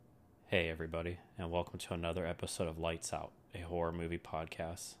Hey, everybody, and welcome to another episode of Lights Out, a horror movie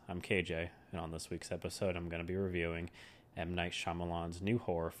podcast. I'm KJ, and on this week's episode, I'm going to be reviewing M. Night Shyamalan's new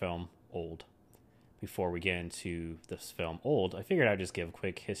horror film, Old. Before we get into this film, Old, I figured I'd just give a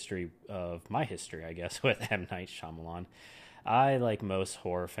quick history of my history, I guess, with M. Night Shyamalan. I, like most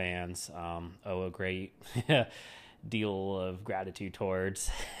horror fans, owe a great deal of gratitude towards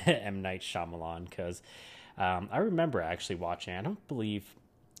M. Night Shyamalan because I remember actually watching, I don't believe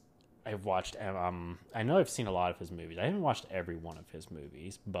I've watched. I know I've seen a lot of his movies. I haven't watched every one of his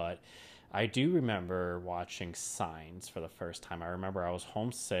movies, but I do remember watching Signs for the first time. I remember I was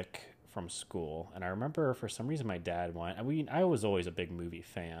homesick from school, and I remember for some reason my dad went. I was always a big movie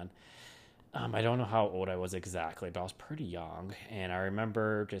fan. I don't know how old I was exactly, but I was pretty young, and I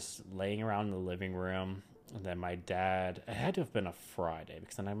remember just laying around in the living room. And then my dad. It had to have been a Friday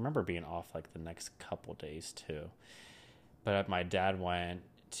because then I remember being off like the next couple days too. But my dad went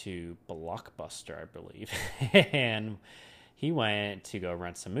to Blockbuster, I believe, and he went to go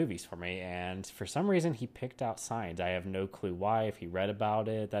rent some movies for me. And for some reason, he picked out Signs. I have no clue why. If he read about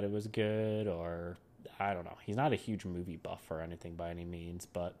it that it was good, or I don't know. He's not a huge movie buff or anything by any means,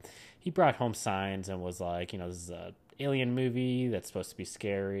 but he brought home Signs and was like, this is a alien movie that's supposed to be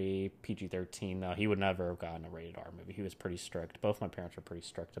scary, PG-13 though. He would never have gotten a rated R movie. He was pretty strict. Both my parents were pretty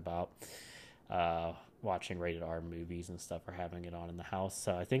strict about watching rated R movies and stuff or having it on in the house.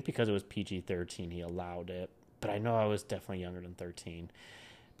 So I think because it was PG-13, he allowed it. But I know I was definitely younger than 13.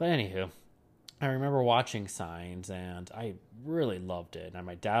 But anywho, I remember watching Signs and I really loved it. And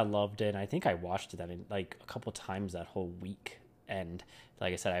my dad loved it. And I think I watched it that in, like a couple times that whole week. And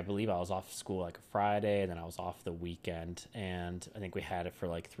like I said, I believe I was off school like a Friday and then I was off the weekend. And I think we had it for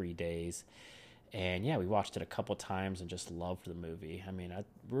like 3 days. And yeah, we watched it a couple times and just loved the movie. I mean, I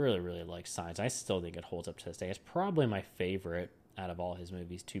really, really like Signs. I still think it holds up to this day. It's probably my favorite out of all his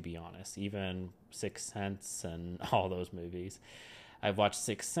movies, to be honest. Even Sixth Sense and all those movies. I've watched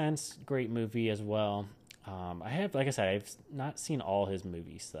Sixth Sense, great movie as well. I have, like I said, I've not seen all his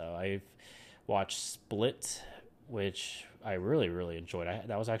movies though. I've watched Split, which I really, really enjoyed.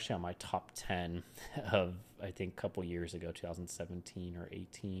 That was actually on my top 10 of, I think, a couple years ago, 2017 or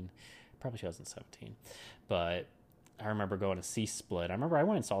 18. Probably 2017, but I remember going to see Split. I remember I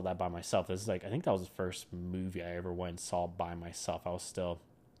went and saw that by myself. This is like, I think that was the first movie I ever went and saw by myself. I was still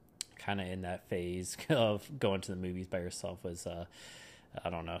kind of in that phase of going to the movies by yourself was I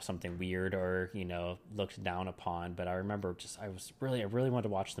don't know, something weird or looked down upon. But I remember I really wanted to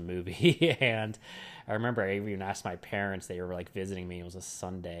watch the movie. And I remember I even asked my parents. They were like visiting me. It was a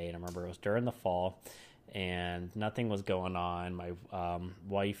Sunday, and I remember it was during the fall and nothing was going on. My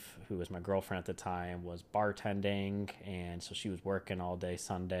wife, who was my girlfriend at the time, was bartending, and so she was working all day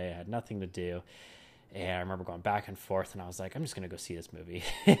Sunday. I had nothing to do, and I remember going back and forth, and I was like, I'm just going to go see this movie.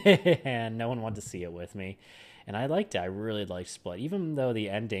 And no one wanted to see it with me, and I liked it. I really liked Split, even though the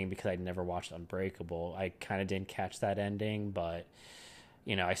ending, because I'd never watched Unbreakable, I kind of didn't catch that ending, but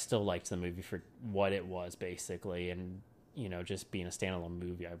I still liked the movie for what it was, basically, and just being a standalone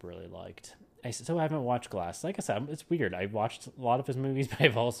movie, I really liked. I still haven't watched Glass. Like I said, it's weird. I've watched a lot of his movies, but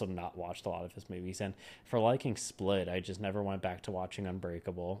I've also not watched a lot of his movies. And for liking Split, I just never went back to watching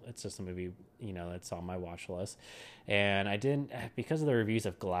Unbreakable. It's just a movie, that's on my watch list. And I didn't, because of the reviews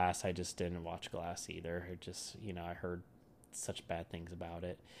of Glass, I just didn't watch Glass either. It just, I heard such bad things about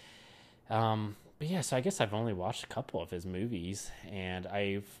it. But yeah, so I guess I've only watched a couple of his movies, and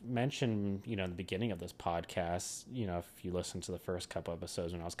I've mentioned, in the beginning of this podcast, if you listen to the first couple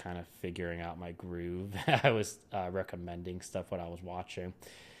episodes when I was kind of figuring out my groove, I was recommending stuff what I was watching,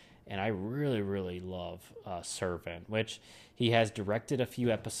 and I really, really love Servant, which he has directed a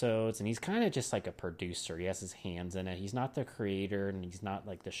few episodes, and he's kind of just like a producer. He has his hands in it. He's not the creator, and he's not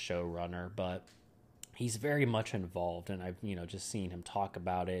like the showrunner, but he's very much involved, and I've just seen him talk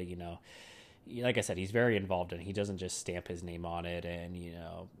about it. Like I said, he's very involved, and he doesn't just stamp his name on it and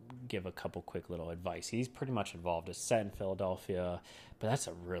give a couple quick little advice. He's pretty much involved. It's set in Philadelphia, but that's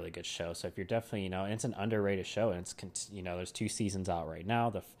a really good show. So if you're definitely and it's an underrated show, and it's there's 2 seasons out right now.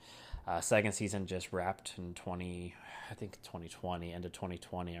 The second season just wrapped in 2020, end of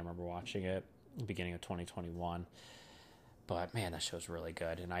 2020. I remember watching it beginning of 2021. But man, that show's really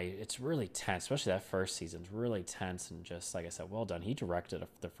good, and it's really tense, especially that first season's really tense, and just like I said, well done. He directed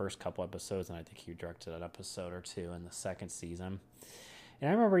the first couple episodes, and I think he directed an episode or two in the second season. And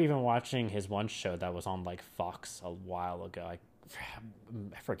I remember even watching his one show that was on like Fox a while ago. I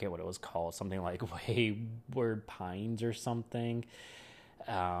forget what it was called, something like Wayward Pines or something.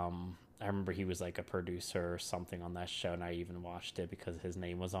 I remember he was like a producer or something on that show, and I even watched it because his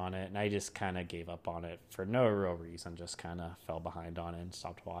name was on it, and I just kind of gave up on it for no real reason, just kind of fell behind on it and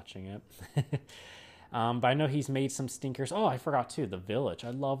stopped watching it. But I know he's made some stinkers. Oh, I forgot too, The Village.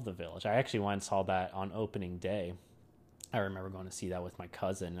 I love The Village. I actually went and saw that on opening day. I remember going to see that with my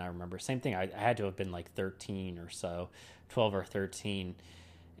cousin, and I remember same thing. I had to have been like 13 or so, 12 or 13,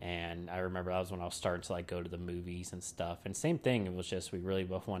 and I remember that was when I was starting to like go to the movies and stuff. And same thing, it was just we really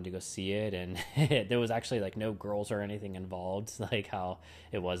both wanted to go see it, and there was actually like no girls or anything involved, like how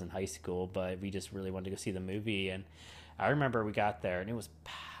it was in high school. But we just really wanted to go see the movie, and I remember we got there and it was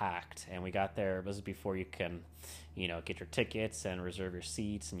packed. And we got there, it was before you can, get your tickets and reserve your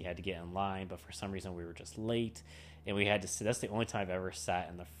seats, and you had to get in line. But for some reason, we were just late, and we had to sit. That's the only time I've ever sat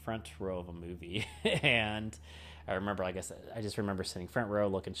in the front row of a movie. And I remember, like I said, I just remember sitting front row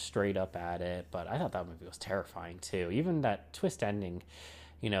looking straight up at it. But I thought that movie was terrifying too. Even that twist ending,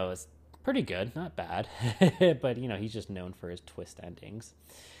 is pretty good, not bad. But, he's just known for his twist endings.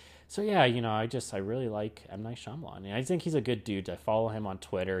 So yeah, I really like M. Night Shyamalan. And I think he's a good dude. I follow him on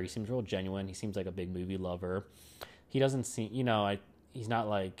Twitter. He seems real genuine. He seems like a big movie lover. He doesn't seem, he's not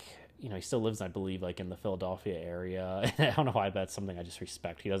like, he still lives, I believe, like in the Philadelphia area. I don't know why, but that's something I just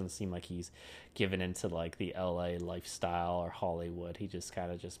respect. He doesn't seem like he's given into like the LA lifestyle or Hollywood. He just kind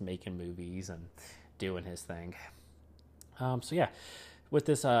of just making movies and doing his thing. So yeah, with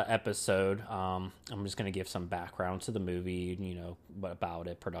this episode, I'm just going to give some background to the movie, what about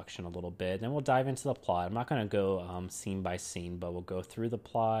it, production a little bit. Then we'll dive into the plot. I'm not going to go scene by scene, but we'll go through the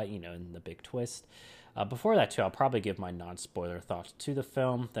plot, and the big twist. Before that, too, I'll probably give my non-spoiler thoughts to the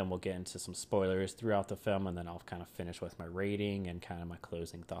film. Then we'll get into some spoilers throughout the film, and then I'll kind of finish with my rating and kind of my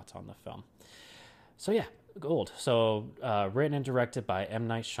closing thoughts on the film. So yeah, Gold. So written and directed by M.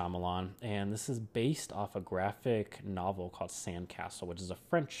 Night Shyamalan, and this is based off a graphic novel called Sandcastle, which is a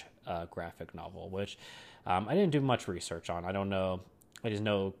French graphic novel, which I didn't do much research on. I don't know. I just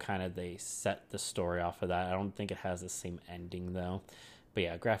know kind of they set the story off of that. I don't think it has the same ending, though. But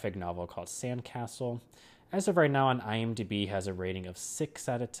yeah, a graphic novel called Sandcastle. As of right now on IMDb has a rating of 6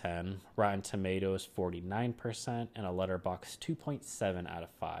 out of 10, Rotten Tomatoes 49%, and a Letterboxd 2.7 out of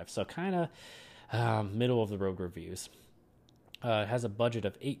 5. So kind of middle of the road reviews. It has a budget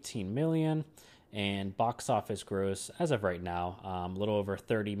of $18 million, and box office gross as of right now, a little over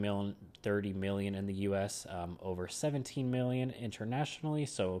 $30 million in the US, over $17 million internationally.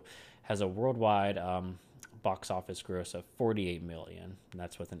 So has a worldwide box office gross of $48 million, and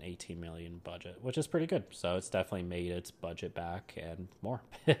that's with an $18 million budget, which is pretty good. So it's definitely made its budget back and more.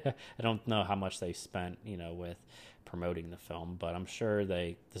 I don't know how much they spent, with promoting the film, but I'm sure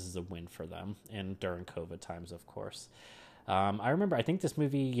this is a win for them, and during COVID times, of course. I remember, I think this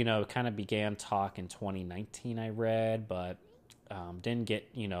movie, kind of began talk in 2019, I read, but didn't get,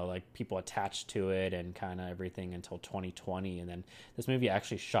 like people attached to it and kind of everything until 2020. And then this movie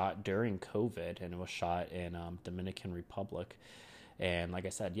actually shot during COVID, and it was shot in Dominican Republic. And like I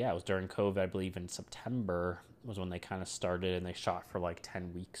said, yeah, it was during COVID. I believe in September was when they kind of started, and they shot for like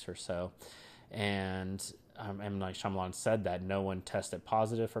 10 weeks or so. And M. Night Shyamalan said that no one tested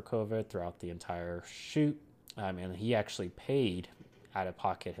positive for COVID throughout the entire shoot. And he actually paid out of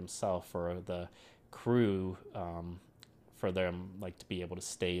pocket himself for the crew, for them like to be able to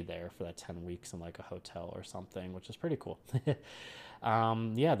stay there for that 10 weeks in like a hotel or something, which is pretty cool.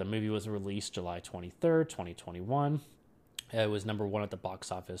 Yeah, the movie was released July 23rd, 2021. It was number one at the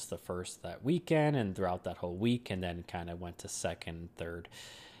box office the first that weekend and throughout that whole week, and then kind of went to second, third.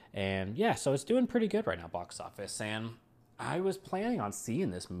 And yeah, so it's doing pretty good right now, box office. And I was planning on seeing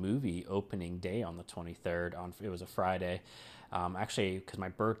this movie opening day on the 23rd. It was a Friday. Actually, because my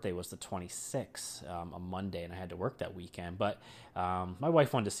birthday was the 26th, a Monday, and I had to work that weekend. But my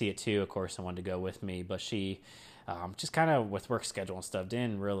wife wanted to see it too, of course, and wanted to go with me. But she just kind of with work schedule and stuff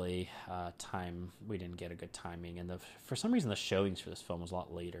didn't really we didn't get a good timing. And for some reason, the showings for this film was a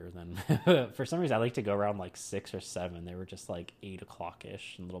lot later than for some reason I like to go around like 6 or 7. They were just like 8 o'clock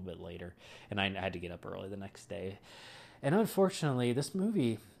ish, a little bit later, and I had to get up early the next day. And unfortunately, this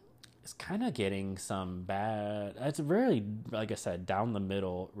movie is kind of getting some bad, it's really, like I said, down the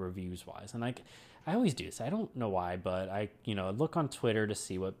middle reviews wise. And I always do this. I don't know why, but I look on Twitter to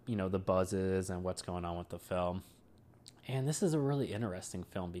see what, the buzz is and what's going on with the film. And this is a really interesting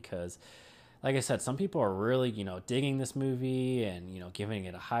film because, like I said, some people are really, digging this movie and, giving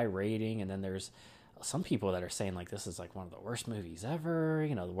it a high rating. And then there's some people that are saying like this is like one of the worst movies ever,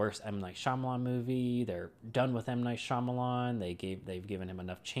 the worst M. Night Shyamalan movie. They're done with M. Night Shyamalan. They've given him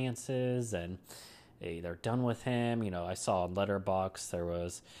enough chances, and they're done with him. I saw on Letterboxd there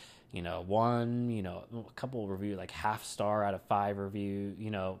was, one, a couple of reviews, like half star out of 5 review,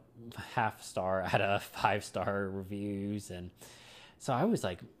 half star out of 5-star reviews. And so I was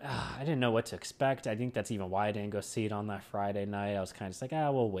like, I didn't know what to expect. I think that's even why I didn't go see it on that Friday night. I was kind of just like,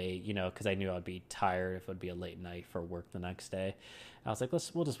 we'll wait, because I knew I'd be tired if it would be a late night for work the next day. I was like,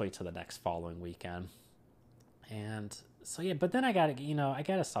 we'll just wait till the next following weekend. And so, yeah, but then I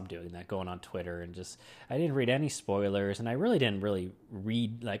gotta stop doing that, going on Twitter and I didn't read any spoilers, and I really didn't really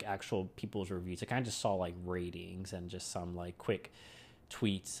read like actual people's reviews. I kind of just saw like ratings and just some like quick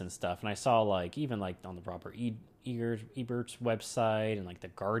tweets and stuff. And I saw like even like on the Robert Ebert's website, and like the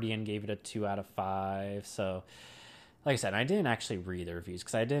Guardian gave it a 2 out of 5. So like I said, I didn't actually read the reviews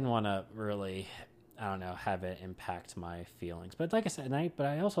because I didn't want to really, I don't know, have it impact my feelings. But like I said,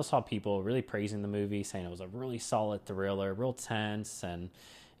 I also saw people really praising the movie, saying it was a really solid thriller, real tense, and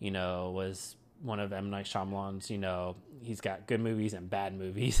was one of M. Night Shyamalan's, he's got good movies and bad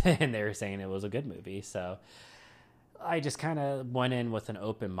movies, and they were saying it was a good movie. So I just kind of went in with an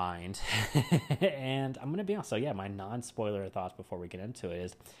open mind. And I'm going to be honest. So yeah, my non-spoiler thoughts before we get into it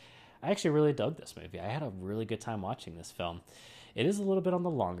is I actually really dug this movie. I had a really good time watching this film. It is a little bit on the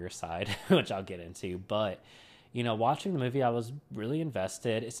longer side, which I'll get into, but watching the movie, I was really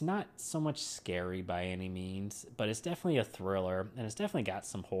invested. It's not so much scary by any means, but it's definitely a thriller, and it's definitely got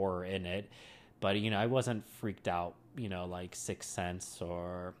some horror in it. But I wasn't freaked out, like Sixth Sense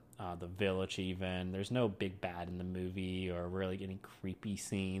or The Village even. There's no big bad in the movie or really any creepy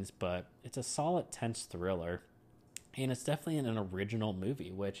scenes, but it's a solid, tense thriller, and it's definitely an original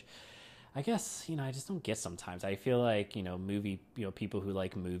movie, which I guess, I just don't get sometimes. I feel like, people who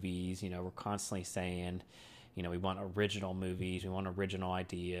like movies, we're constantly saying, we want original movies, we want original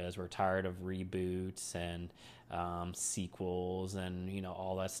ideas, we're tired of reboots and sequels and,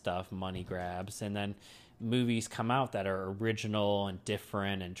 all that stuff, money grabs. And then movies come out that are original and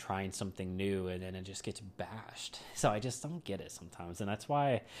different and trying something new, and then it just gets bashed. So I just don't get it sometimes, and that's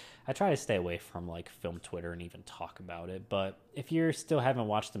why I try to stay away from like film Twitter and even talk about it. But if you're still haven't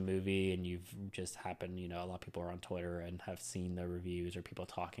watched the movie and you've just happened, a lot of people are on Twitter and have seen the reviews or people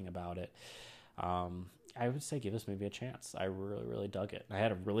talking about it, I would say give this movie a chance. I really, really dug it. I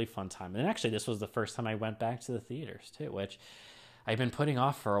had a really fun time, and actually this was the first time I went back to the theaters too, which I've been putting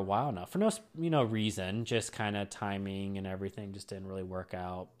off for a while now for no reason, just kind of timing and everything just didn't really work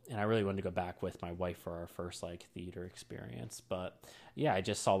out. And I really wanted to go back with my wife for our first like theater experience. But yeah, I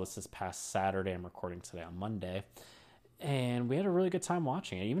just saw this past Saturday. I'm recording today on Monday, and we had a really good time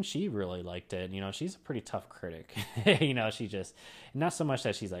watching it. Even she really liked it. She's a pretty tough critic. She just, not so much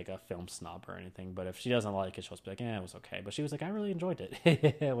that she's like a film snob or anything, but if she doesn't like it, she'll just be like, it was okay. But she was like, I really enjoyed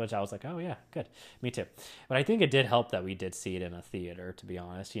it, which I was like, oh yeah, good. Me too. But I think it did help that we did see it in a theater, to be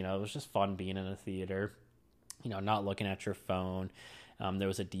honest. It was just fun being in a theater, not looking at your phone. There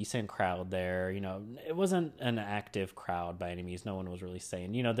was a decent crowd there. It wasn't an active crowd by any means. No one was really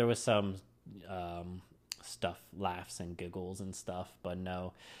saying, there was some, stuff, laughs and giggles and stuff, but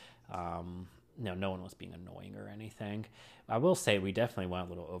no one was being annoying or anything. I will say we definitely went a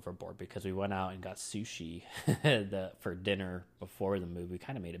little overboard because we went out and got sushi for dinner before the movie. We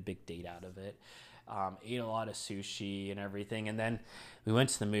kind of made a big date out of it. Ate a lot of sushi and everything, and then we went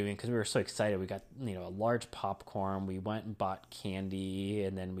to the movie because we were so excited. We got a large popcorn. We went and bought candy,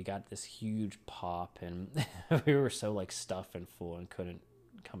 and then we got this huge pop, and we were so like stuffed and full and couldn't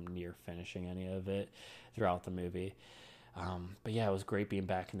come near finishing any of it throughout the movie. But yeah, it was great being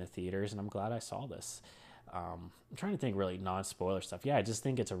back in the theaters, and I'm glad I saw this. I'm trying to think really non-spoiler stuff. Yeah, I just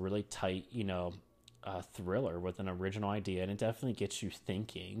think it's a really tight, thriller with an original idea, and it definitely gets you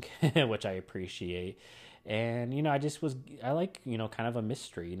thinking, which I appreciate. And I like kind of a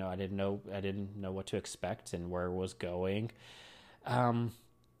mystery. I didn't know what to expect and where it was going.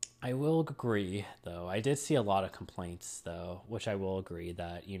 I will agree, though. I did see a lot of complaints, though, which I will agree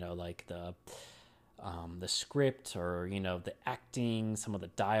that, like the script or, the acting, some of the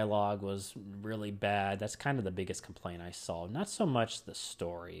dialogue was really bad. That's kind of the biggest complaint I saw. Not so much the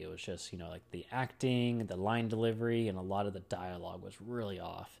story. It was just, like the acting, the line delivery, and a lot of the dialogue was really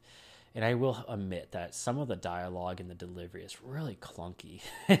off. And I will admit that some of the dialogue and the delivery is really clunky.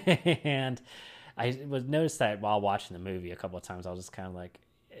 And I was noticed that while watching the movie a couple of times, I was just kind of like,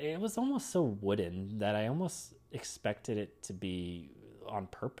 it was almost so wooden that I almost expected it to be on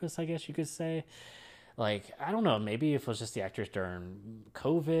purpose, I guess you could say. Like, I don't know, maybe if it was just the actors during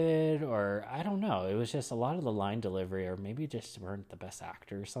COVID, or I don't know. It was just a lot of the line delivery, or maybe just weren't the best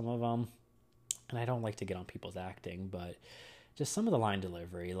actors, some of them. And I don't like to get on people's acting, but just some of the line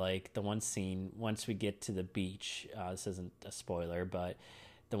delivery, like the one scene, once we get to the beach, this isn't a spoiler, but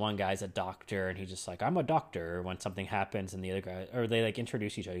the one guy's a doctor, and he's just like, I'm a doctor when something happens, and the other guy, or they like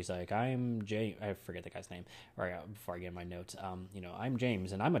introduce each other. He's like, I'm James. I forget the guy's name. Or before I get my notes, I'm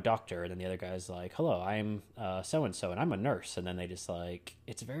James, and I'm a doctor. And then the other guy's like, hello, I'm so and so, and I'm a nurse. And then they just like,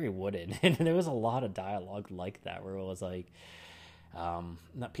 it's very wooden, and there was a lot of dialogue like that where it was like,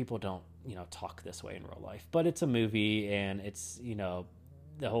 that people don't talk this way in real life, but it's a movie, and it's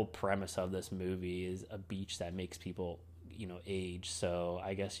the whole premise of this movie is a beach that makes people age. So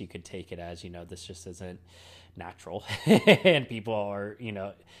I guess you could take it as this just isn't natural, and people are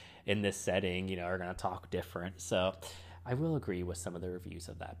in this setting are going to talk different. So I will agree with some of the reviews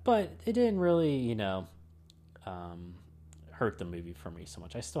of that, but it didn't really hurt the movie for me so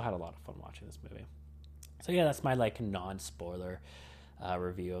much. I still had a lot of fun watching this movie. So yeah, that's my like non-spoiler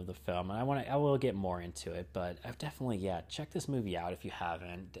review of the film, and I will get more into it, but I've definitely check this movie out if you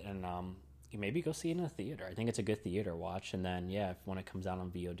haven't, and you maybe go see it in a theater. I think it's a good theater watch, and then when it comes out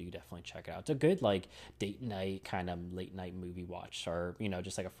on VOD, definitely check it out. It's a good like date night kind of late night movie watch, or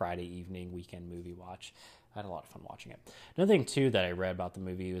just like a Friday evening weekend movie watch. I had a lot of fun watching it. Another thing too that I read about the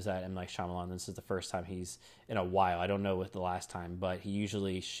movie was that M. Night Shyamalan, this is the first time he's in a while. I don't know what the last time, but he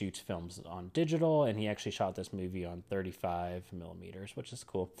usually shoots films on digital, and he actually shot this movie on 35 millimeters, which is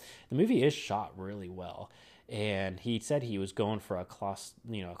cool. The movie is shot really well, and he said he was going for a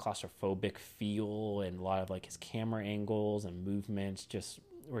claustrophobic feel, and a lot of like his camera angles and movements just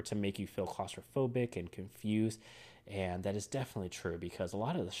were to make you feel claustrophobic and confused. And that is definitely true, because a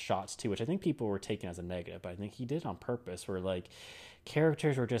lot of the shots too, which I think people were taking as a negative, but I think he did on purpose, where like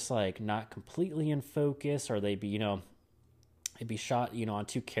characters were just like not completely in focus, or they'd be it'd be shot on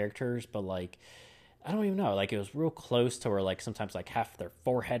two characters, but like I don't even know, like it was real close to where like sometimes like half their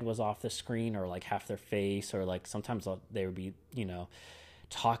forehead was off the screen, or like half their face, or like sometimes they would be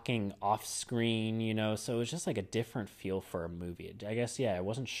talking off screen, so it was just like a different feel for a movie. I guess it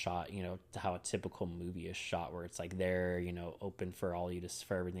wasn't shot how a typical movie is shot, where it's like there open for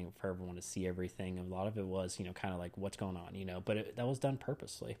everyone to see everything. And a lot of it was kind of like what's going on, but that was done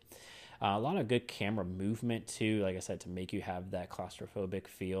purposely. A lot of good camera movement too, like I said, to make you have that claustrophobic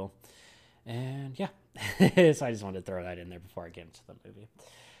feel. And so I just wanted to throw that in there before I get into the movie.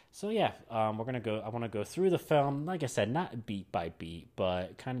 So I want to go through the film, like I said, not beat by beat,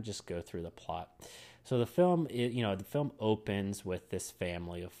 but kind of just go through the plot. So the film, the film opens with this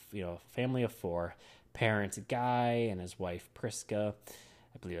family of four: parents Guy and his wife Priska,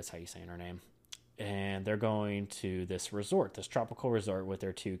 I believe that's how you say her name, and they're going to this tropical resort with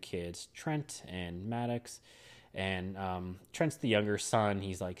their two kids, Trent and Maddox. And Trent's the younger son.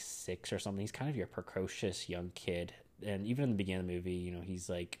 He's like 6 or something. He's kind of your precocious young kid. And even in the beginning of the movie, he's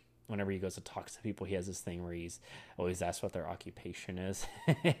like, whenever he goes to talk to people, he has this thing where he's always asked what their occupation is.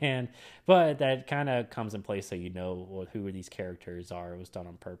 But that kind of comes in place, so who these characters are. It was done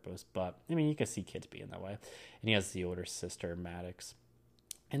on purpose. But I mean, you can see kids being that way. And he has the older sister, Maddox.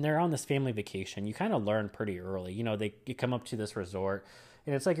 And they're on this family vacation. You kind of learn pretty early. You come up to this resort,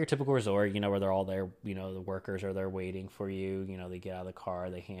 and it's like your typical resort, where they're all there, the workers are there waiting for you. They get out of the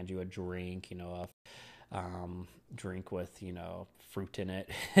car, they hand you a drink, a drink with, fruit in it,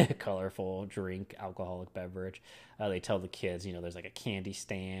 colorful drink, alcoholic beverage. They tell the kids, there's like a candy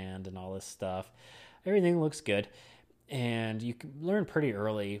stand and all this stuff. Everything looks good. And you can learn pretty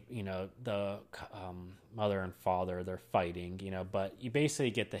early, the mother and father, they're fighting, but you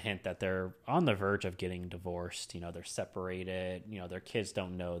basically get the hint that they're on the verge of getting divorced. They're separated, their kids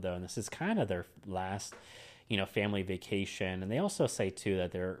don't know though. And this is kind of their last, family vacation. And they also say too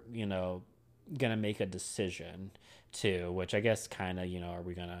that they're, going to make a decision too, which I guess kind of, are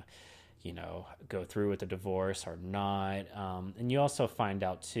we going to, go through with the divorce or not? And you also find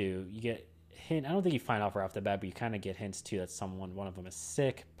out too, you get hint. I don't think you find out right off the bat, but you kind of get hints too that one of them is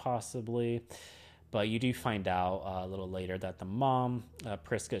sick, possibly. But you do find out a little later that the mom,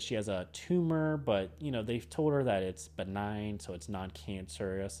 Priska, she has a tumor, but they've told her that it's benign, so it's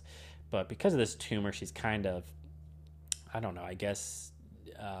non-cancerous. But because of this tumor, she's kind of, I don't know, I guess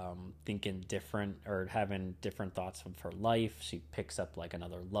thinking different or having different thoughts of her life. She picks up like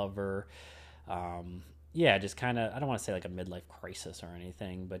another lover. Just kind of, I don't want to say like a midlife crisis or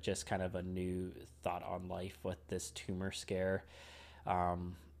anything, but just kind of a new thought on life with this tumor scare.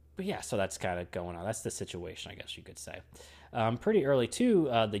 So that's kind of going on. That's the situation, I guess you could say. Pretty early too,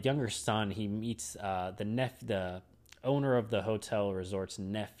 the younger son, he meets the owner of the hotel resort's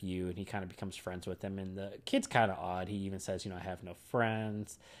nephew, and he kind of becomes friends with him. And the kid's kind of odd. He even says, I have no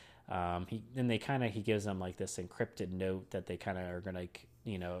friends. He gives them like this encrypted note that they kind of are going to,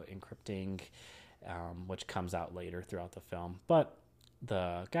 encrypting, which comes out later throughout the film. But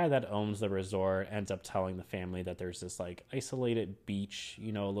the guy that owns the resort ends up telling the family that there's this like isolated beach,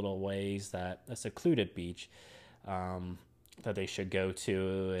 a little ways, that a secluded beach, um, that they should go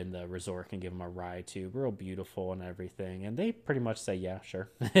to, and the resort can give them a ride to. Real beautiful and everything. And they pretty much say, yeah, sure.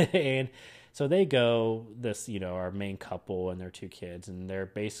 And so they go, our main couple and their two kids, and they're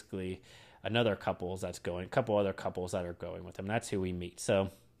basically another couples that's going, a couple other couples that are going with them. That's who we meet. So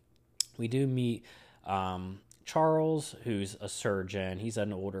we do meet Charles, who's a surgeon. He's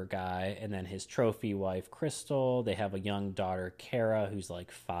an older guy. And then his trophy wife, Crystal. They have a young daughter, Kara, who's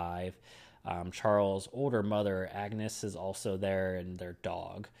like 5. Charles' older mother, Agnes, is also there, and their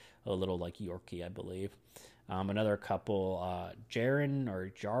dog, a little like Yorkie, I believe. Another couple,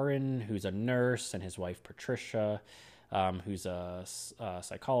 Jarin, who's a nurse, and his wife, Patricia, who's a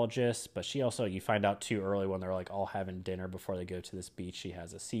psychologist. But she also, you find out too early when they're like all having dinner before they go to this beach, she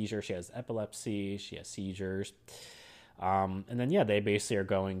has a seizure. She has epilepsy. She has seizures. And then, yeah, they basically are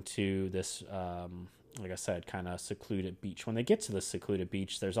going to this, like I said, kind of secluded beach. When they get to the secluded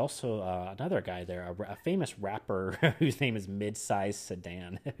beach, there's also another guy there, a famous rapper whose name is Midsize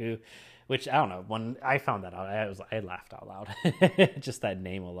Sedan, which I don't know. When I found that out, I laughed out loud. Just that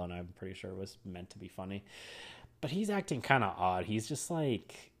name alone, I'm pretty sure was meant to be funny. But he's acting kind of odd. He's just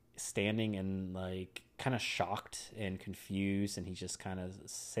like standing and like kind of shocked and confused, and he's just kind of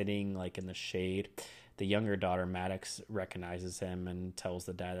sitting like in the shade. The younger daughter, Maddox, recognizes him and tells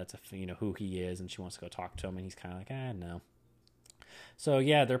the dad that's who he is, and she wants to go talk to him, and he's kind of like, no. So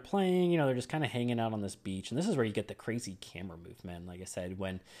yeah, they're playing, they're just kind of hanging out on this beach, and this is where you get the crazy camera movement. Like I said,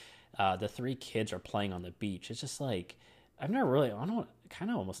 when the 3 kids are playing on the beach, it's just like, I kind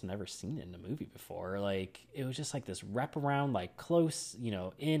of almost never seen it in a movie before. Like, it was just like this wraparound, like close,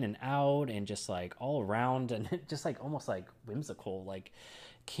 in and out, and just like all around, and just like almost like whimsical, like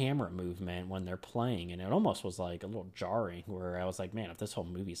camera movement when they're playing. And it almost was like a little jarring, where I was like, man, if this whole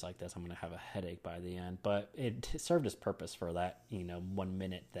movie's like this, I'm gonna have a headache by the end. But it served its purpose for that 1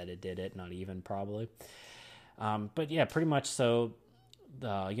 minute that it did it, not even probably. But yeah, pretty much. So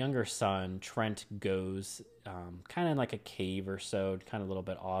the younger son, Trent, goes kind of in like a cave or so, kind of a little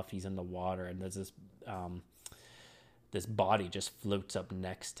bit off. He's in the water, and there's this body just floats up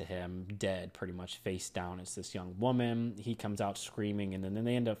next to him, dead, pretty much face down. It's this young woman. He comes out screaming, and then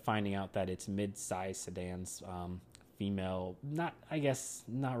they end up finding out that it's Midsize Sedan's female, not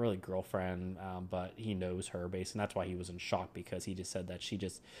really girlfriend, but he knows her basically. And that's why he was in shock, because he just said that she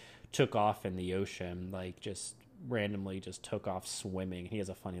just took off in the ocean, like just randomly just took off swimming. He has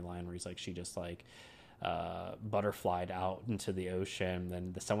a funny line where he's like, she just like butterflied out into the ocean.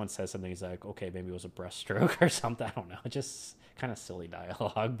 Then someone says something, he's like, okay, maybe it was a breaststroke or something. I don't know, just kind of silly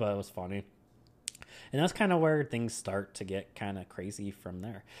dialogue, but it was funny. And that's kind of where things start to get kind of crazy from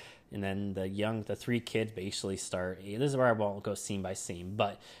there. And then the 3 kids basically start, this is where I won't go scene by scene,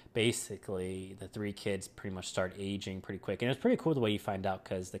 but basically the 3 kids pretty much start aging pretty quick. And it's pretty cool the way you find out,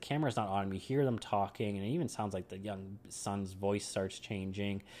 because the camera's not on them. You hear them talking, and it even sounds like the young son's voice starts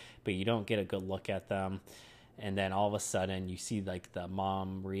changing, but you don't get a good look at them. And then all of a sudden you see like the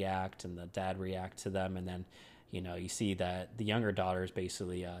mom react and the dad react to them. And then, you see that the younger daughter is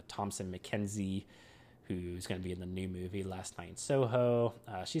basically Thompson McKenzie, who's going to be in the new movie Last Night in Soho.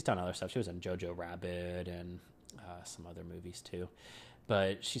 She's done other stuff. She was in Jojo Rabbit and some other movies too.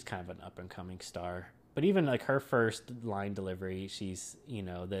 But she's kind of an up-and-coming star. But even like her first line delivery, she's,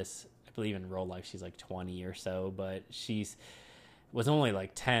 this, I believe in real life she's like 20 or so, but was only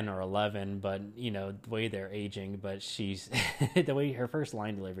like 10 or 11, but the way they're aging, but she's the way her first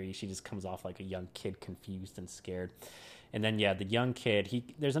line delivery, she just comes off like a young kid, confused and scared. And then, yeah, the young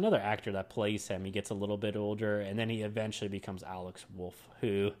kid, there's another actor that plays him. He gets a little bit older, and then he eventually becomes Alex Wolff,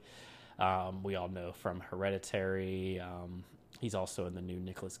 who we all know from Hereditary. He's also in the new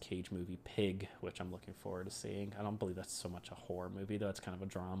Nicolas Cage movie Pig, which I'm looking forward to seeing. I don't believe that's so much a horror movie, though. It's kind of a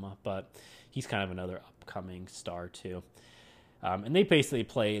drama, but he's kind of another upcoming star, too. And they basically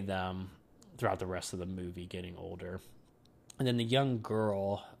play them throughout the rest of the movie, getting older. And then the young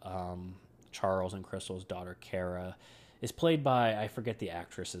girl, Charles and Crystal's daughter, Kara, is played by, I forget the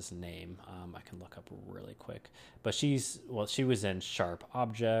actress's name. I can look up really quick. But she was in Sharp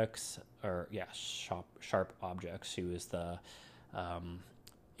Objects, Sharp Objects. She was the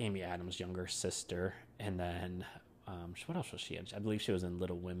Amy Adams' younger sister. And then, what else was she in? I believe she was in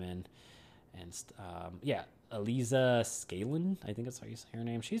Little Women. And, Eliza Scanlen, I think that's how you say her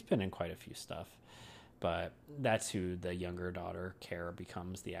name. She's been in quite a few stuff. But that's who the younger daughter, Kara,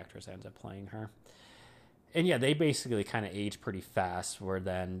 becomes. The actress ends up playing her. And yeah, they basically kind of age pretty fast, where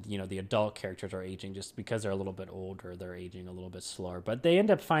then, the adult characters are aging just because they're a little bit older. They're aging a little bit slower. But they end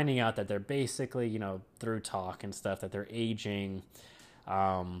up finding out that they're basically, through talk and stuff, that they're aging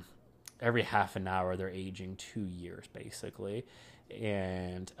Every half an hour, they're aging 2 years, basically.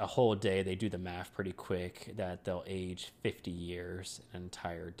 And a whole day, they do the math pretty quick that they'll age 50 years an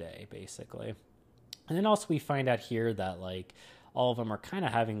entire day, basically. And then also we find out here that like all of them are kind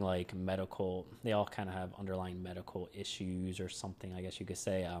of having like medical, they all kind of have underlying medical issues or something, I guess you could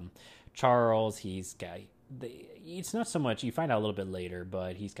say. Charles, it's not so much, you find out a little bit later,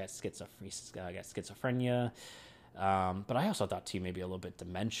 but he's got schizophrenia. But I also thought too, maybe a little bit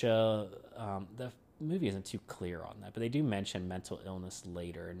dementia. The movie isn't too clear on that, but they do mention mental illness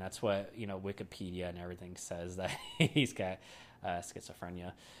later. And that's what, Wikipedia and everything says, that he's got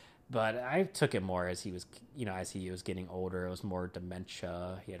schizophrenia. But I took it more as he was, as he was getting older, it was more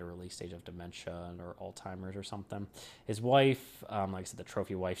dementia. He had a release stage of dementia or Alzheimer's or something. His wife, like I said, the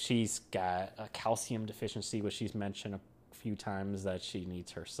trophy wife, she's got a calcium deficiency, which she's mentioned a few times that she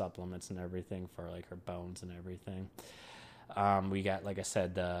needs her supplements and everything for like her bones and everything. We got, like I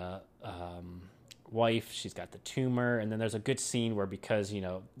said, the wife, she's got the tumor, and then there's a good scene where, because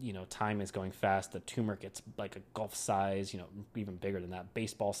time is going fast, the tumor gets like a golf size, even bigger than that,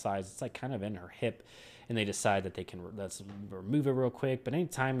 baseball size. It's like kind of in her hip, and they decide that let's remove it real quick. But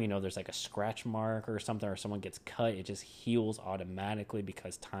anytime there's like a scratch mark or something, or someone gets cut, it just heals automatically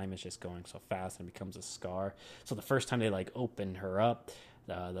because time is just going so fast and becomes a scar. So the first time they like open her up,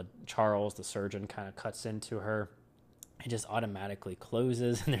 the Charles, the surgeon, kind of cuts into her. It just automatically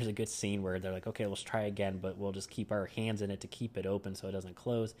closes, and there's a good scene where they're like, okay, let's try again, but we'll just keep our hands in it to keep it open so it doesn't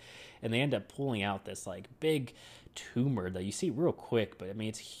close. And they end up pulling out this like big tumor that you see real quick, but I mean,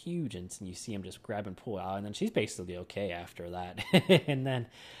 it's huge, and you see him just grab and pull out, and then she's basically okay after that. And then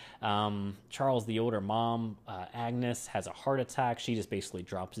Charles, the older mom, Agnes, has a heart attack. She just basically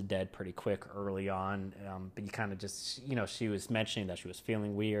drops dead pretty quick early on. But you kind of just, she was mentioning that she was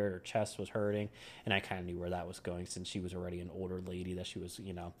feeling weird, her chest was hurting, and I kind of knew where that was going since she was already an older lady, that she was,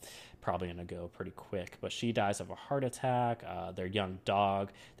 probably going to go pretty quick. But she dies of a heart attack. Their young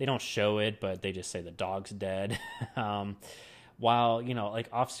dog, they don't show it, but they just say the dog's dead. While, like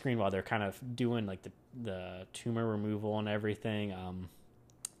off screen, while they're kind of doing like the tumor removal and everything,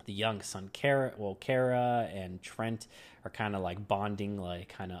 the young son, Kara and Trent are kind of like bonding, like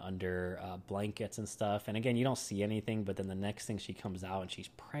kind of under blankets and stuff. And again, you don't see anything, but then the next thing, she comes out and she's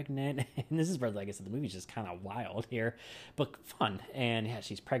pregnant. And this is where, like I said, the movie's just kind of wild here, but fun. And yeah,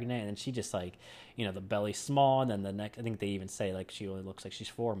 she's pregnant, and then she just like, the belly's small. And then the next, I think they even say like she only looks like she's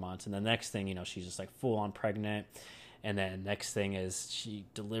 4 months. And the next thing, she's just like full on pregnant. And then next thing is she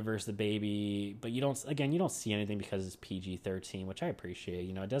delivers the baby, but you don't see anything because it's PG-13, which I appreciate.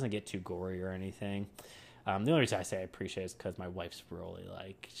 It doesn't get too gory or anything. The only reason I say I appreciate it is because my wife's really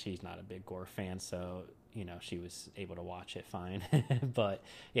like, she's not a big gore fan, so she was able to watch it fine. But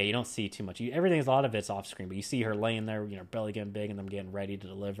yeah, you don't see too much. A lot of it's off screen, but you see her laying there, belly getting big, and them getting ready to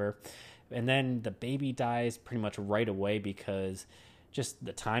deliver. And then the baby dies pretty much right away because just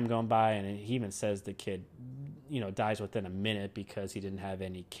the time going by, and he even says the kid, dies within a minute because he didn't have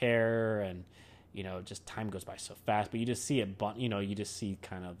any care, and just time goes by so fast. But you just see it, you just see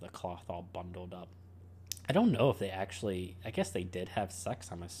kind of the cloth all bundled up. I don't know if they actually, I guess they did have sex,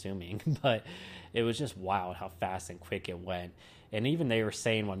 I'm assuming, but it was just wild how fast and quick it went. And even they were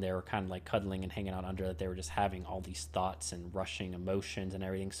saying when they were kind of like cuddling and hanging out under, that they were just having all these thoughts and rushing emotions and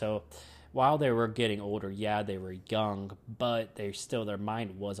everything. So while they were getting older, yeah, they were young, but their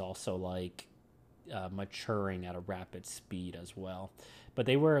mind was also like maturing at a rapid speed as well. But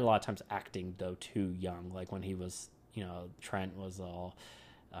they were a lot of times acting though too young. Like when he was, Trent was all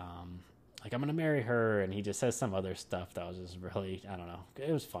like, I'm gonna marry her, and he just says some other stuff that was just really, I don't know.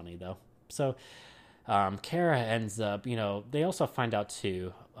 It was funny though. So Kara ends up, they also find out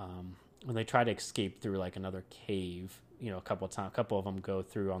too, when they try to escape through like another cave, a couple of them go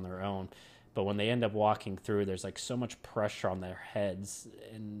through on their own, but when they end up walking through, there's like so much pressure on their heads,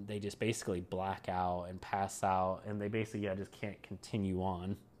 and they just basically black out and pass out, and they basically just can't continue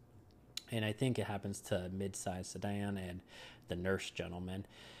on. And I think it happens to mid-sized sedan and the nurse gentleman.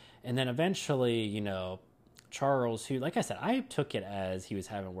 And then eventually, Charles, who, like I said, I took it as he was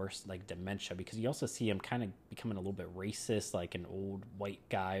having worse, like, dementia, because you also see him kind of becoming a little bit racist, like an old white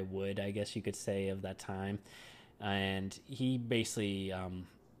guy would, I guess you could say, of that time. And he basically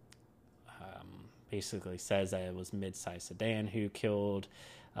says that it was mid-sized sedan who killed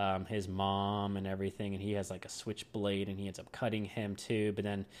his mom and everything, and he has like a switchblade, and he ends up cutting him too. But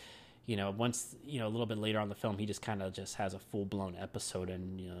then once, a little bit later on in the film, he just kind of just has a full-blown episode,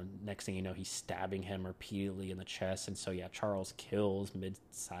 and, next thing you know, he's stabbing him repeatedly in the chest. And so, yeah, Charles kills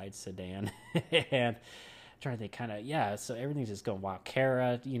mid-sized sedan. And trying to think, kind of, yeah, so everything's just going wild.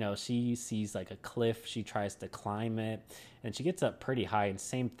 Kara, she sees like a cliff, she tries to climb it, and she gets up pretty high, and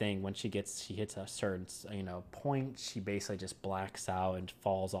same thing, when she hits a certain point, she basically just blacks out and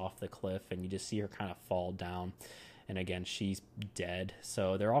falls off the cliff, and you just see her kind of fall down, and again, she's dead.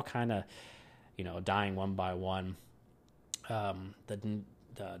 So they're all kind of dying one by one.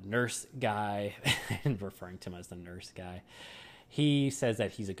 The nurse guy, and referring to him as the nurse guy, he says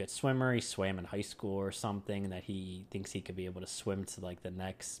that he's a good swimmer. He swam in high school or something, and that he thinks he could be able to swim to like the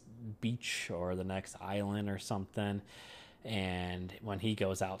next beach or the next island or something. And when he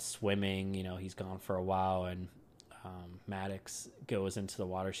goes out swimming, he's gone for a while, and Maddox goes into the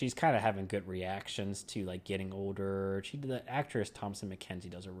water. She's kind of having good reactions to like getting older. The actress Thomasin McKenzie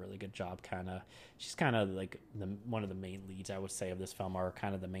does a really good job. She's kind of like one of the main leads, I would say, of this film, or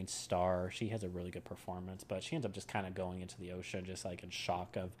kind of the main star. She has a really good performance, but she ends up just kind of going into the ocean, just like in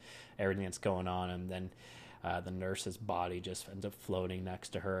shock of everything that's going on, and then the nurse's body just ends up floating next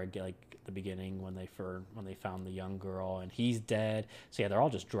to her, like at the beginning when they found the young girl, and he's dead. So yeah, they're all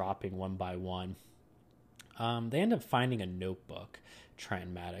just dropping one by one. They end up finding a notebook, Trent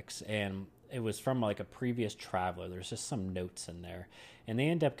and Maddox, and it was from like a previous traveler. There's just some notes in there, and they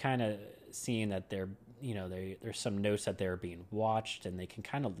end up kind of seeing that there's some notes that they're being watched, and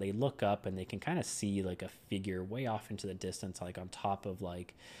they look up and they can kind of see like a figure way off into the distance, like on top of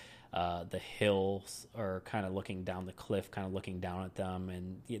like the hills, or kind of looking down the cliff, kind of looking down at them,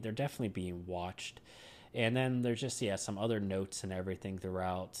 and they're definitely being watched. And then there's just some other notes and everything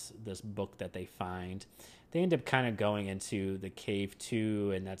throughout this book that they find. They end up kind of going into the cave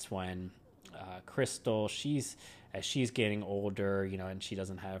too, and that's when Crystal, as she's getting older, and she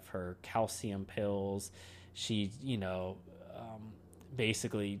doesn't have her calcium pills. She,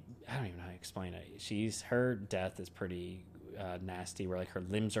 basically, I don't even know how to explain it. Her death is pretty nasty, where like her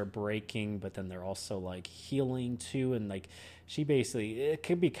limbs are breaking, but then they're also like healing too, and like she basically, it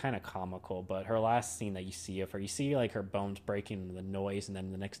could be kind of comical, but her last scene that you see of her, you see like her bones breaking and the noise, and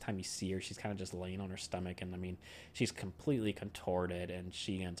then the next time you see her, she's kind of just laying on her stomach, and I mean, she's completely contorted, and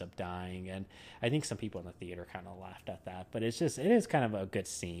she ends up dying. And I think some people in the theater kind of laughed at that, but it is kind of a good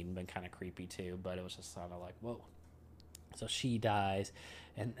scene, but kind of creepy too. But it was just sort of like, whoa. So she dies,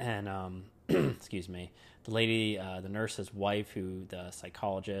 and excuse me, the lady, the nurse's wife, who the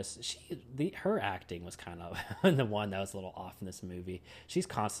psychologist, her acting was kind of the one that was a little off in this movie. She's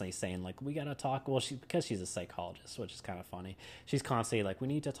constantly saying like, we gotta talk. Well, because she's a psychologist, which is kind of funny. She's constantly like, we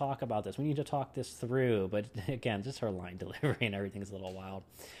need to talk about this. We need to talk this through. But again, just her line delivery and everything's a little wild.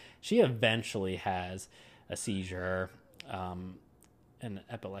 She eventually has a seizure. An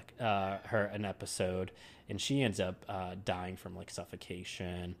episode, and she ends up dying from like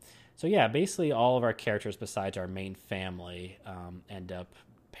suffocation. So yeah, basically all of our characters besides our main family end up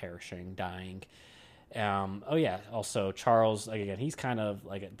perishing, dying. Also Charles, like, again, he's kind of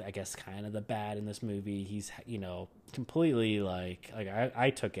like, I guess, kind of the bad in this movie. He's completely like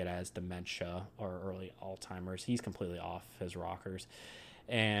I took it as dementia or early Alzheimer's. He's completely off his rockers,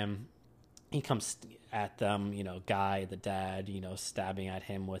 and he comes at them, Guy, the dad, stabbing at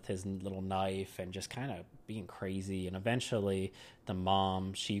him with his little knife and just kind of being crazy. And eventually the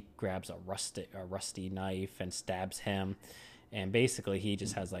mom, she grabs a rusty knife and stabs him. And basically he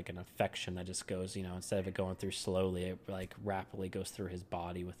just has like an infection that just goes, instead of it going through slowly, it like rapidly goes through his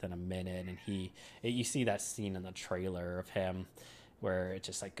body within a minute. And you see that scene in the trailer of him where it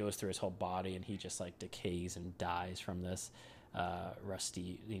just like goes through his whole body, and he just like decays and dies from this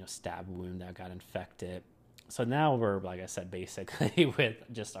rusty stab wound that got infected. So now we're, like I said, basically with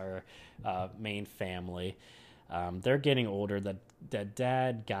just our main family. They're getting older. The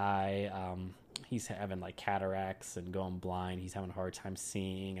dad, Guy, he's having like cataracts and going blind. He's having a hard time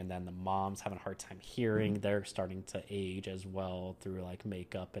seeing, and then the mom's having a hard time hearing. They're starting to age as well through like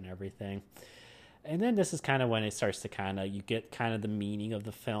makeup and everything. And then this is kind of when it starts to you get kind of the meaning of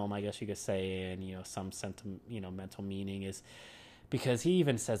the film, I guess you could say, and, some mental meaning is because he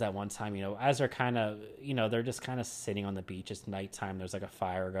even says that one time, as they're kind of, they're just kind of sitting on the beach. It's nighttime. There's like a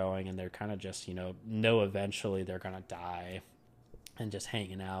fire going, and they're kind of just, know eventually they're going to die, and just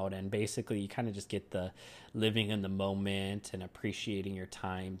hanging out. And basically you kind of just get the living in the moment and appreciating your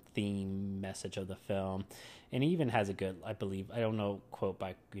time theme message of the film. And he even has a good, I believe, I don't know, quote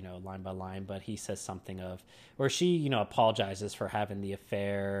by, line by line, but he says something of where she, apologizes for having the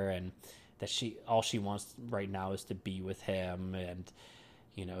affair, and that all she wants right now is to be with him. And,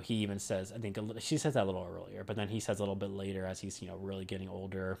 he even says, I think she says that a little earlier, but then he says a little bit later, as he's, really getting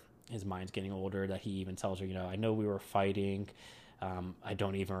older, his mind's getting older, that he even tells her, I know we were fighting, I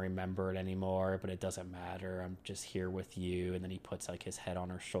don't even remember it anymore, but it doesn't matter. I'm just here with you. And then he puts like his head on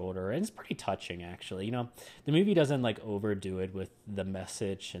her shoulder, and it's pretty touching, actually. The movie doesn't like overdo it with the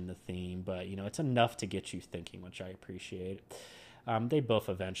message and the theme, but it's enough to get you thinking, which I appreciate. They both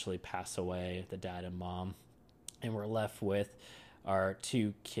eventually pass away, the dad and mom, and we're left with our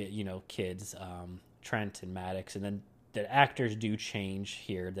two kids, Trent and Maddox. And then the actors do change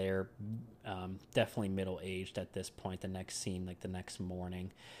here. They're definitely middle-aged at this point. The next scene, like the next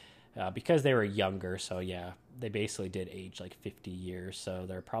morning, because they were younger. So yeah, they basically did age like 50 years. So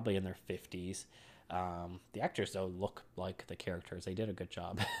they're probably in their 50s. The actors though look like the characters. They did a good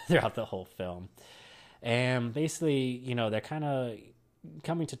job throughout the whole film. And basically, they're kind of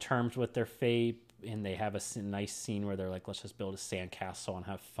coming to terms with their fate, and they have a nice scene where they're like, let's just build a sandcastle and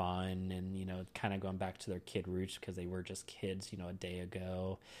have fun, and kind of going back to their kid roots because they were just kids a day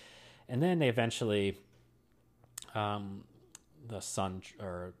ago. And then they eventually the son,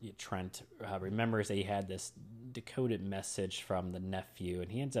 or Trent, remembers that he had this decoded message from the nephew,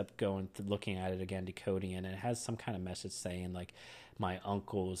 and he ends up looking at it again, decoding it, and it has some kind of message saying like, my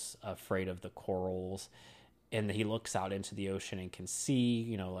uncle's afraid of the corals. And he looks out into the ocean and can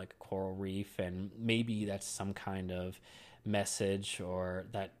see, like a coral reef, and maybe that's some kind of message or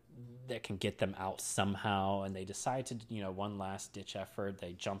that can get them out somehow. And they decide to, one last ditch effort.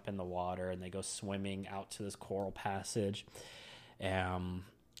 They jump in the water and they go swimming out to this coral passage.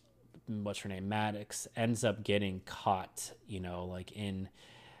 What's her name? Maddox ends up getting caught, like in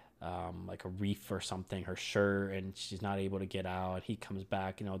like a reef or something, her shirt, and she's not able to get out. He comes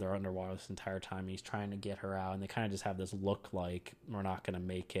back, they're underwater this entire time, and he's trying to get her out, and they kind of just have this look like we're not going to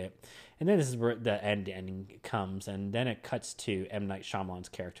make it. And then this is where the ending comes, and then it cuts to M. Night Shyamalan's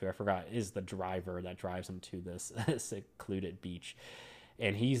character, I forgot, is the driver that drives him to this secluded beach.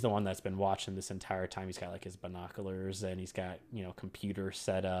 And he's the one that's been watching this entire time. He's got like his binoculars, and he's got, computers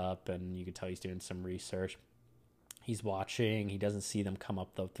set up, and you can tell he's doing some research. He's watching. He doesn't see them come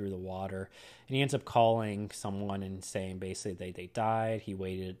up through the water. And he ends up calling someone and saying basically they died. He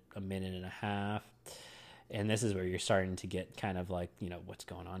waited a minute and a half. And this is where you're starting to get kind of like, what's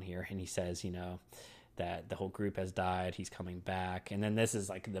going on here? And he says, that the whole group has died. He's coming back. And then this is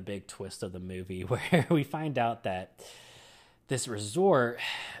like the big twist of the movie where we find out that this resort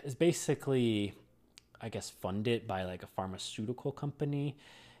is basically, I guess, funded by like a pharmaceutical company.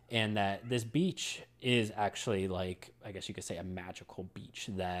 And that this beach is actually like, I guess you could say, a magical beach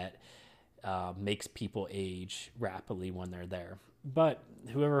that makes people age rapidly when they're there. But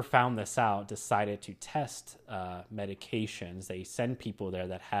whoever found this out decided to test medications. They send people there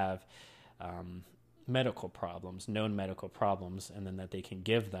that have medical problems, known medical problems, and then that they can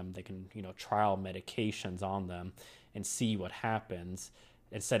give them, they can, trial medications on them and see what happens.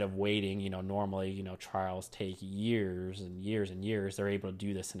 Instead of waiting, normally, trials take years and years and years. They're able to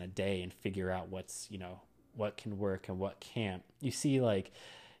do this in a day and figure out what's, what can work and what can't. You see, like,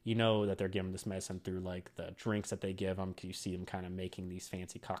 that they're giving this medicine through, like, the drinks that they give them. You see them kind of making these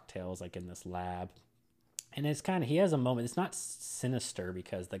fancy cocktails, like, in this lab. And it's kind of, he has a moment. It's not sinister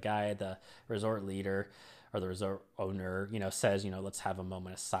because the guy, the resort leader or the resort owner, says, let's have a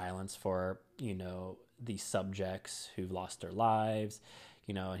moment of silence for, these subjects who've lost their lives.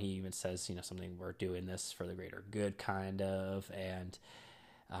 And he even says, something, we're doing this for the greater good, kind of. And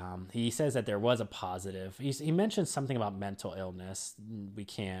he says that there was a positive. He mentions something about mental illness. We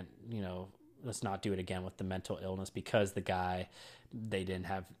can't, let's not do it again with the mental illness because the guy, they didn't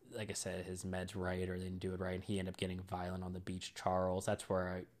have, like I said, his meds right, or they didn't do it right. And he ended up getting violent on the beach, Charles. That's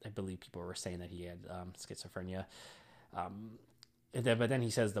where I believe people were saying that he had schizophrenia. But then he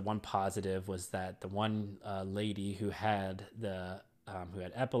says the one positive was that the one lady who had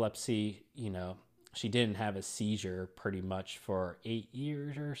epilepsy, she didn't have a seizure pretty much for 8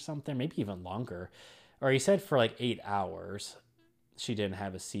 years or something, maybe even longer. Or he said for like 8 hours she didn't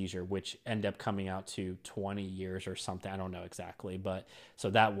have a seizure, which ended up coming out to 20 years or something. I don't know exactly, but so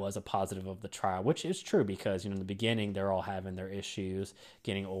that was a positive of the trial, which is true because, in the beginning they're all having their issues,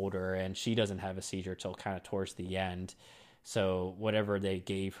 getting older, and she doesn't have a seizure till kind of towards the end. So whatever they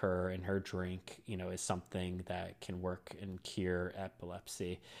gave her in her drink, is something that can work and cure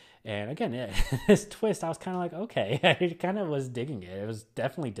epilepsy. And again, this twist, I was kind of like, okay, I kind of was digging it. It was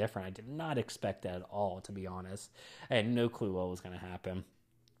definitely different. I did not expect that at all, to be honest. I had no clue what was going to happen.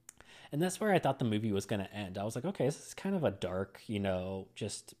 And that's where I thought the movie was going to end. I was like, okay, this is kind of a dark,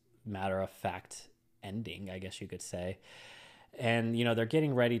 just matter of fact ending, I guess you could say. And, they're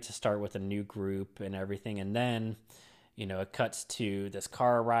getting ready to start with a new group and everything. And then, it cuts to this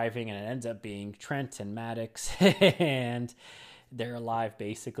car arriving, and it ends up being Trent and Maddox. And they're alive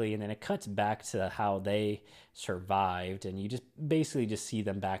basically, and then it cuts back to how they survived, and you just basically just see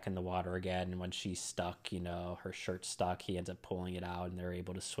them back in the water again. And when she's stuck, her shirt's stuck, he ends up pulling it out and they're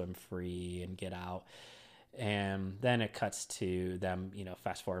able to swim free and get out. And then it cuts to them,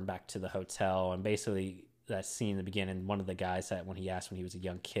 fast forward back to the hotel, and basically that scene in the beginning, one of the guys that when he asked when he was a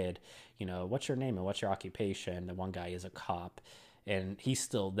young kid, what's your name and what's your occupation? The one guy is a cop, and he's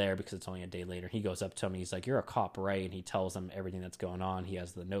still there because it's only a day later. He goes up to him, he's like, you're a cop, right? And he tells him everything that's going on. He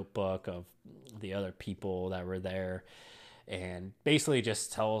has the notebook of the other people that were there, and basically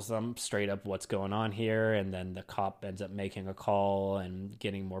just tells them straight up what's going on here. And then the cop ends up making a call and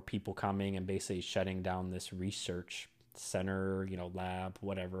getting more people coming and basically shutting down this research center, lab,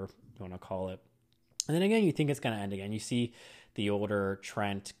 whatever you want to call it. And then again, you think it's going to end again. You see the older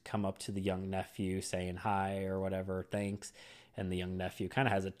Trent come up to the young nephew saying hi or whatever, thanks. And the young nephew kind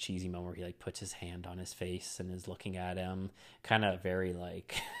of has a cheesy moment where he like puts his hand on his face and is looking at him, kind of very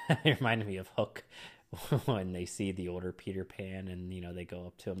like, it reminded me of Hook when they see the older Peter Pan and, they go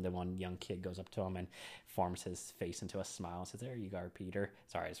up to him. The one young kid goes up to him and forms his face into a smile and says, there you are, Peter.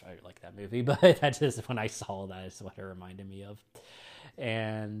 Sorry, I like that movie, but that's just, when I saw that, is what it reminded me of.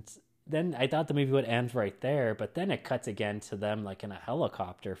 And then I thought the movie would end right there, but then it cuts again to them like in a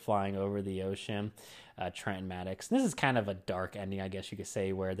helicopter flying over the ocean, Trent and Maddox. And this is kind of a dark ending, I guess you could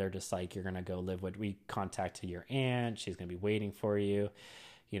say, where they're just like, you're going to go live with, we contacted your aunt, she's going to be waiting for you.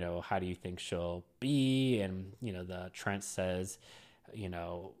 How do you think she'll be? And, the Trent says,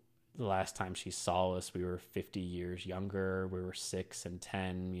 the last time she saw us, we were 50 years younger. We were 6 and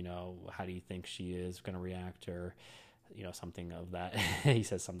 10. How do you think she is going to react? Or, something of that. He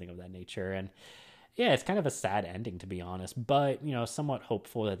says something of that nature. And yeah, it's kind of a sad ending, to be honest, but, somewhat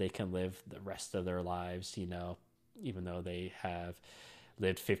hopeful that they can live the rest of their lives, even though they have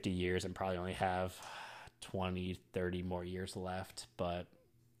lived 50 years and probably only have 20, 30 more years left. But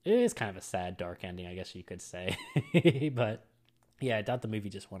it is kind of a sad, dark ending, I guess you could say. But yeah, I thought the movie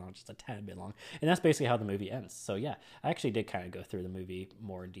just went on just a tad bit long. And that's basically how the movie ends. So yeah, I actually did kind of go through the movie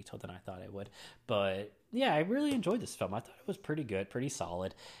more in detail than I thought I would. But yeah, I really enjoyed this film. I thought it was pretty good, pretty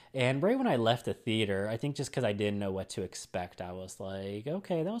solid. And right when I left the theater, I think just because I didn't know what to expect, I was like,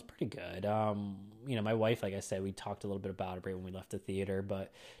 okay, that was pretty good. My wife, like I said, we talked a little bit about it right when we left the theater,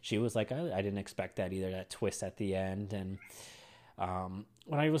 but she was like, I didn't expect that either, that twist at the end. And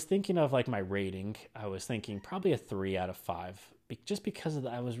when I was thinking of like my rating, I was thinking probably a 3 out of 5, just because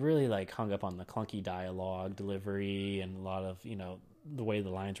I was really like hung up on the clunky dialogue delivery and a lot of, the way the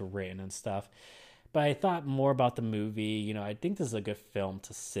lines were written and stuff. But I thought more about the movie. I think this is a good film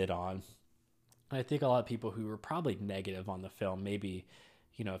to sit on. I think a lot of people who were probably negative on the film, maybe,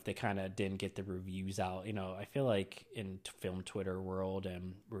 if they kind of didn't get the reviews out, I feel like in film Twitter world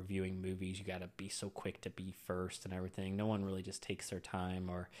and reviewing movies, you got to be so quick to be first and everything. No one really just takes their time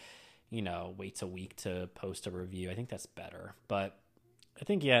or, waits a week to post a review. I think that's better. But I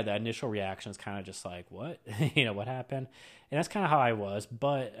think, yeah, the initial reaction is kind of just like, what? What happened? And that's kind of how I was.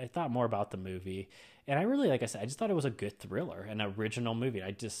 But I thought more about the movie. And I really, like I said, I just thought it was a good thriller, an original movie.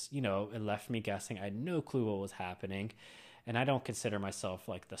 I just, it left me guessing. I had no clue what was happening. And I don't consider myself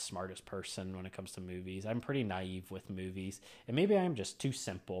like the smartest person when it comes to movies. I'm pretty naive with movies. And maybe I'm just too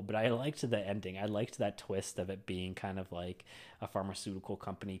simple, but I liked the ending. I liked that twist of it being kind of like a pharmaceutical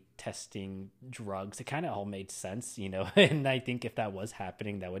company testing drugs. It kind of all made sense, and I think if that was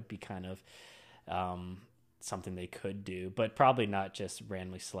happening, that would be kind of something they could do, but probably not just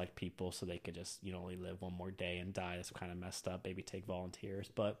randomly select people so they could just, only live one more day and die. That's kind of messed up. Maybe take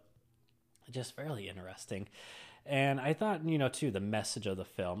volunteers, but just fairly interesting. And I thought, too, the message of the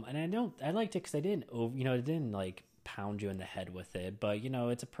film, and I liked it because it didn't like pound you in the head with it, but,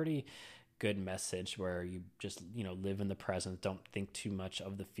 it's a pretty good message where you just, live in the present, don't think too much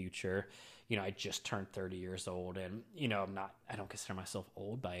of the future. I just turned 30 years old and, I don't consider myself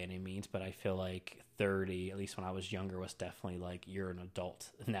old by any means, but I feel like 30, at least when I was younger, was definitely like, you're an adult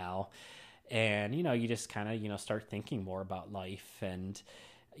now. And, you just kind of, start thinking more about life and,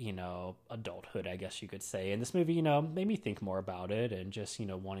 adulthood, I guess you could say. And this movie, made me think more about it and just,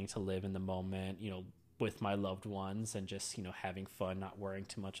 wanting to live in the moment, with my loved ones and just, having fun, not worrying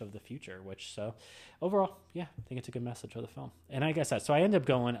too much of the future, which, so overall, yeah, I think it's a good message of the film. And I guess so I ended up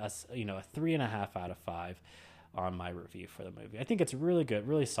going a 3.5 out of 5 on my review for the movie. I think it's really good,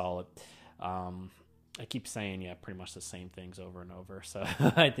 really solid. I keep saying, pretty much the same things over and over. So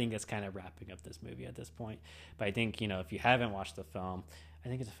I think it's kind of wrapping up this movie at this point. But I think, if you haven't watched the film, I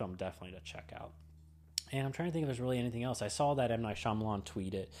think it's a film definitely to check out. And I'm trying to think if there's really anything else. I saw that M. Night Shyamalan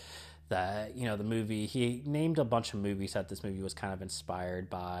tweeted that, you know, the movie, he named a bunch of movies that this movie was kind of inspired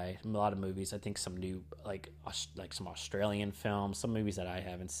by. A lot of movies, I think some new, like some Australian films, some movies that I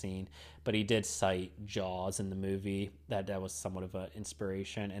haven't seen, but he did cite Jaws in the movie, that was somewhat of an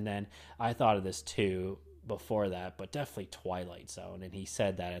inspiration. And then I thought of this too before that, but definitely Twilight Zone. And he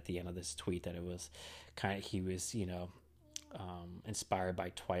said that at the end of this tweet, that it was kind of, he was, you know, inspired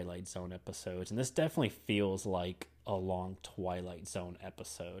by Twilight Zone episodes. And this definitely feels like a long Twilight Zone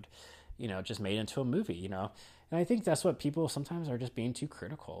episode, you know, just made into a movie, you know. And I think that's what people sometimes are, just being too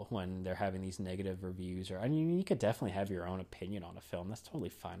critical when they're having these negative reviews. Or, I mean, you could definitely have your own opinion on a film. That's totally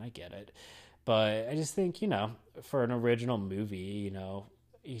fine. I get it. But I just think, you know, for an original movie, you know,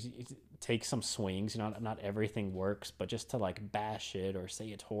 you take some swings, you know, not everything works, but just to like bash it or say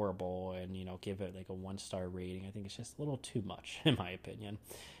it's horrible and, you know, give it like a 1-star rating, I think it's just a little too much, in my opinion.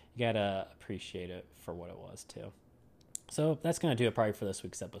 You gotta appreciate it for what it was too. So that's going to do it probably for this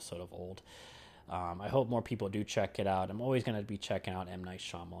week's episode of Old. I hope more people do check it out. I'm always going to be checking out M. Night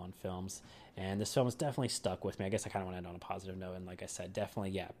Shyamalan films. And this film has definitely stuck with me. I guess I kind of want to end on a positive note. And like I said,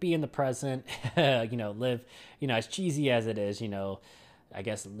 definitely, yeah, be in the present, you know, live, you know, as cheesy as it is, you know, I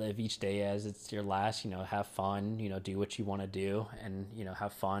guess live each day as it's your last, you know, have fun, you know, do what you want to do and, you know,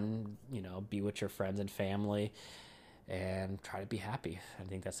 have fun, you know, be with your friends and family. And try to be happy. I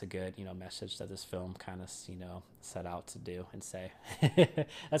think that's a good, you know, message that this film kind of, you know, set out to do and say.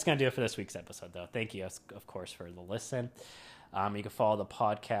 That's going to do it for this week's episode, though. Thank you, of course, for the listen. You can follow the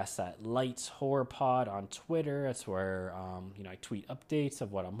podcast at Lights Horror Pod on Twitter. That's where, you know, I tweet updates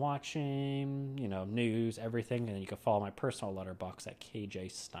of what I'm watching, you know, news, everything. And then you can follow my personal letterbox at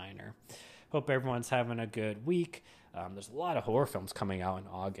KJ Steiner. Hope everyone's having a good week. There's a lot of horror films coming out in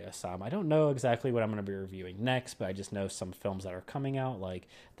August. I don't know exactly what I'm going to be reviewing next, but I just know some films that are coming out, like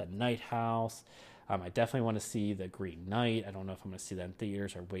The Night House. I definitely want to see The Green Knight. I don't know if I'm going to see that in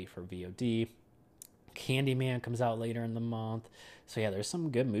theaters or wait for VOD. Candyman comes out later in the month. So yeah, there's some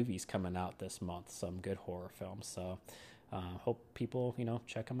good movies coming out this month, some good horror films. So hope people, you know,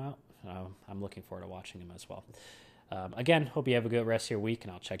 check them out. I'm looking forward to watching them as well. Again, hope you have a good rest of your week,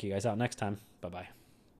 and I'll check you guys out next time. Bye-bye.